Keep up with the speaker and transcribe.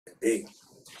big.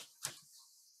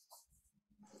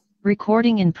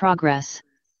 Recording in progress.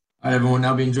 All right, everyone,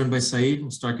 now being joined by Saeed.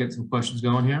 We'll start getting some questions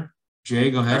going here.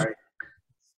 Jay, go All ahead. right.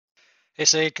 Hey,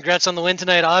 Saeed, congrats on the win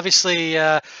tonight. Obviously,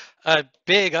 a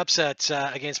big upset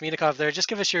against Minakov there. Just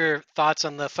give us your thoughts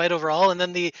on the fight overall, and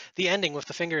then the ending with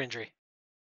the finger injury.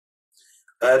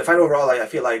 The fight overall, I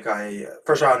feel like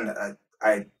first round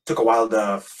I took a while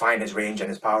to find his range and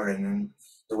his power and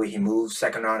the way he moves.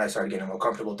 Second round, I started getting more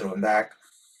comfortable throwing back,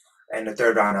 and the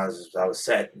third round, I was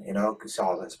set. You know,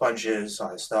 saw his punches, saw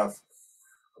his stuff,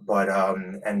 but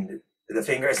and the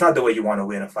finger, it's not the way you want to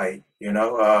win a fight. You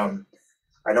know,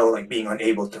 I know like being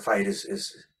unable to fight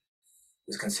is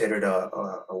considered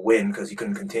a win because he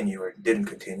couldn't continue or didn't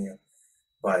continue,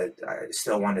 but I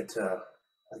still wanted to.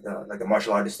 Like a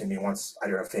martial artist in me wants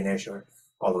either a finish or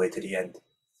all the way to the end.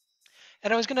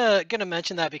 And I was gonna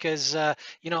mention that because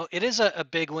it is a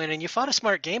big win, and you fought a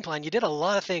smart game plan. You did a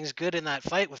lot of things good in that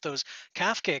fight with those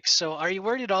calf kicks. So are you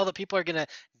worried at all that people are gonna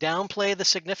downplay the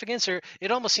significance, or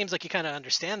it almost seems like you kind of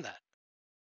understand that?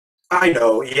 I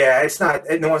know, yeah, it's not.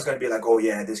 No one's gonna be like, oh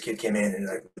yeah, this kid came in and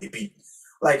like he beat.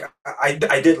 Like I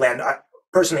did land.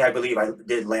 Personally, I believe I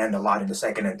did land a lot in the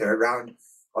second and third round.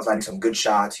 I was landing some good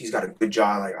shots. He's got a good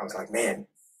jaw. Like I was like, man,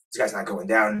 this guy's not going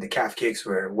down. The calf kicks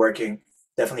were working.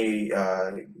 Definitely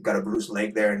got a bruised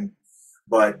leg there,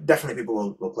 but definitely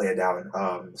people will play it down,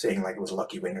 saying like it was a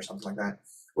lucky win or something like that.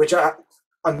 Which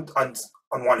on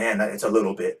one hand, it's a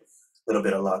little bit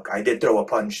of luck. I did throw a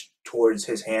punch towards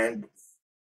his hand.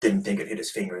 Didn't think it hit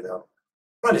his finger though,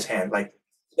 not his hand, like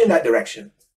in that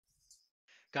direction.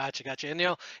 Gotcha, gotcha.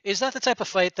 And is that the type of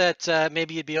fight that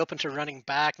maybe you'd be open to running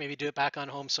back, maybe do it back on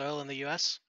home soil in the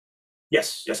U.S.?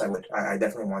 Yes, yes, I would. I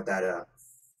definitely want that.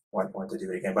 Want to do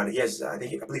it again, but he has. I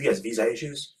believe he has visa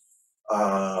issues.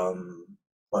 Um,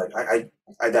 but I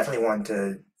definitely want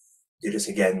to do this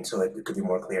again so it could be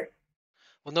more clear.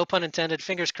 Well, no pun intended.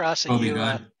 Fingers crossed that Kobe, you go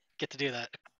ahead. get to do that.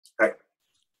 Right.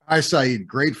 Hi, Saeed.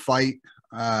 Great fight.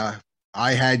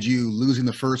 I had you losing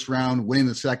the first round, winning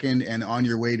the second, and on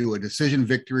your way to a decision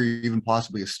victory, even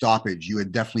possibly a stoppage. You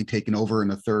had definitely taken over in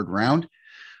the third round.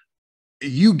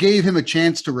 You gave him a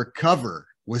chance to recover.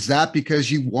 Was that because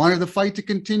you wanted the fight to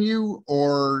continue,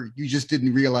 or you just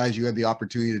didn't realize you had the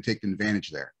opportunity to take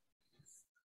advantage there?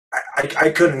 I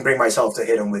couldn't bring myself to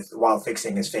hit him while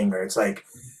fixing his finger. It's like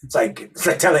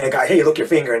telling a guy, "Hey, look your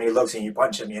finger," and he looks and you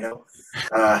punch him. You know,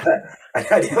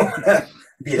 I didn't want to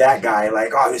be that guy.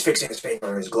 Like, oh, he was fixing his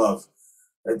finger or his glove.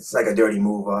 It's like a dirty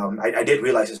move. I did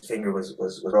realize his finger was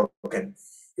broken.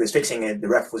 He was fixing it. The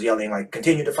ref was yelling like,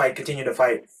 "Continue to fight, continue to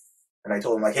fight." And I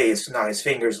told him like, "Hey, it's now his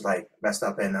fingers like messed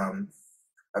up." And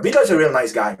Vito's a real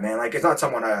nice guy, man. Like, it's not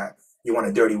someone you want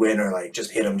a dirty win or like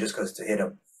just hit him just because to hit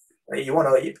him. You want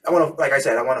to, I want to, like I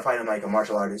said, I want to fight him like a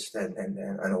martial artist and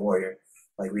a warrior.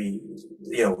 Like we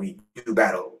do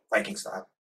battle Viking style.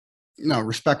 No,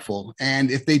 respectful. And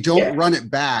if they don't Yeah. run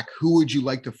it back, who would you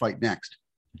like to fight next?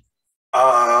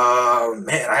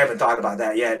 Man, I haven't thought about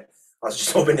that yet. I was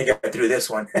just hoping to get through this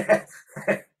one.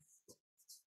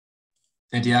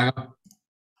 Santiago.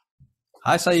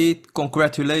 Hi Saeed,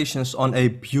 congratulations on a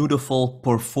beautiful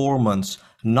performance.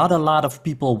 Not a lot of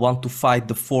people want to fight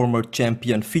the former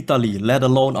champion Vitaly, let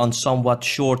alone on somewhat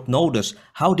short notice.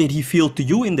 How did he feel to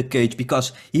you in the cage?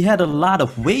 Because he had a lot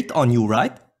of weight on you,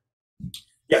 right?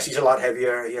 Yes, he's a lot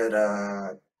heavier. He had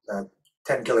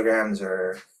 10 kilograms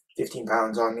or 15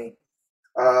 pounds on me.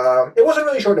 It wasn't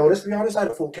really short notice, to be honest. I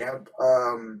had a full camp.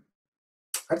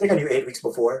 I think I knew 8 weeks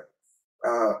before.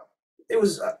 It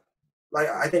was like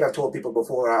I think I've told people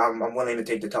before. I'm willing to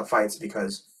take the tough fights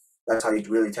because that's how you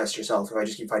really test yourself. If I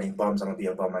just keep fighting bums, I'm gonna be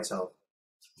a bum myself.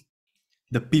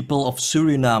 The people of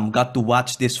Suriname got to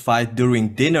watch this fight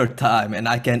during dinner time, and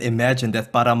I can imagine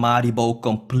that Paramaribo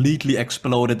completely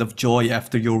exploded of joy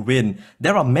after your win.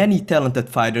 There are many talented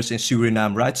fighters in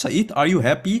Suriname, right, Saeed? Are you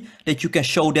happy that you can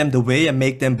show them the way and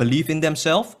make them believe in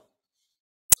themselves?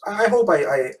 I hope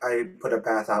I put a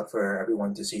path out for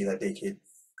everyone to see that they could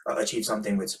achieve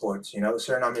something with sports. You know,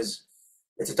 Suriname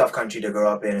it's a tough country to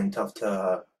grow up in and tough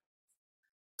to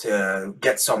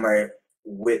get somewhere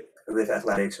with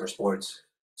athletics or sports.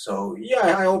 So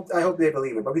yeah, I hope they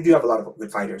believe it. But we do have a lot of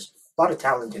good fighters, a lot of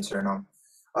talent in Suriname.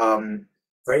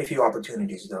 Very few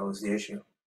opportunities though is the issue.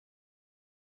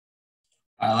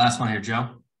 Last one here, Joe.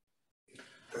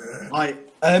 Hi.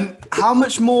 How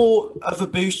much more of a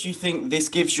boost do you think this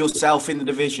gives yourself in the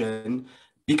division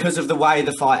because of the way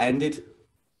the fight ended?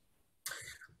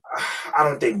 I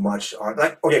don't think much on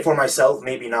like okay for myself,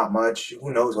 maybe not much.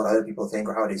 Who knows what other people think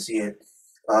or how they see it?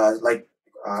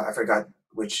 I forgot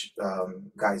which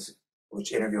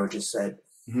which interviewer just said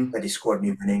that he scored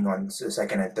me winning on the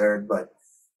second and third, but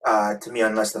To me,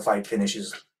 unless the fight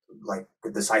finishes like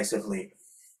decisively.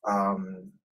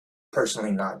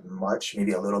 Personally, not much,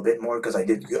 maybe a little bit more because I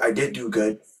did do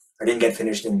good. I didn't get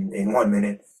finished in 1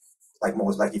 minute like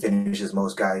he finishes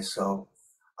most guys. So,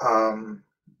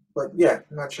 but yeah,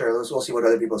 I'm not sure. We'll see what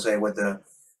other people say, what the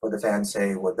fans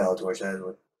say, what Bellator says,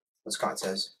 what Scott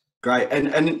says. Great.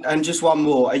 And just one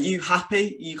more. Are you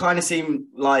happy? You kind of seem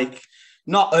like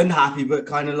not unhappy, but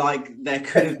kind of like there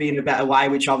could have been a better way,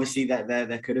 which obviously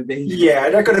there could have been.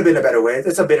 Yeah, there could have been a better way.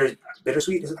 It's a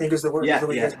bittersweet, I think is the word. Yeah,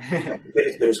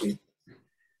 It's bittersweet.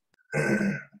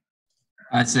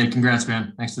 I'd say congrats,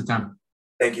 man. Thanks for the time.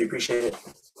 Thank you. Appreciate it.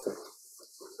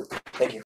 Thank you.